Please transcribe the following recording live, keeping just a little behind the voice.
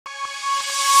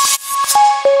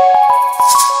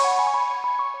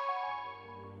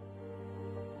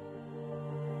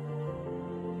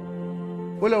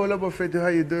Hola, hola, Buffetti. How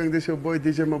you doing? This is your boy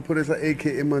DJ Maphorisa,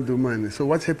 aka Madumane. So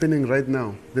what's happening right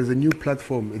now? There's a new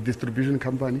platform, a distribution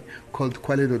company called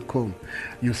Khwale.com.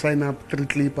 You sign up, 3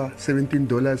 clipper,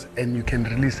 $17, and you can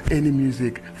release any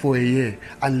music for a year,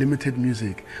 unlimited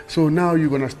music. So now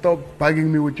you're gonna stop bugging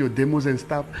me with your demos and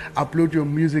stuff, upload your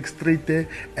music straight there,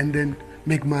 and then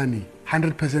make money.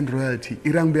 100% royalty.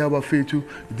 Irang Beaba Fetu.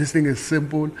 This thing is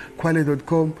simple.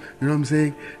 Khwale.com. You know what I'm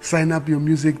saying? Sign up your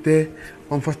music there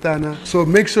on Fastana. So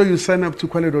make sure you sign up to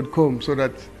Khwale.com so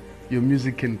that your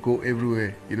music can go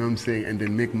everywhere. You know what I'm saying? And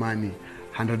then make money.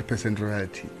 100%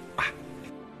 royalty.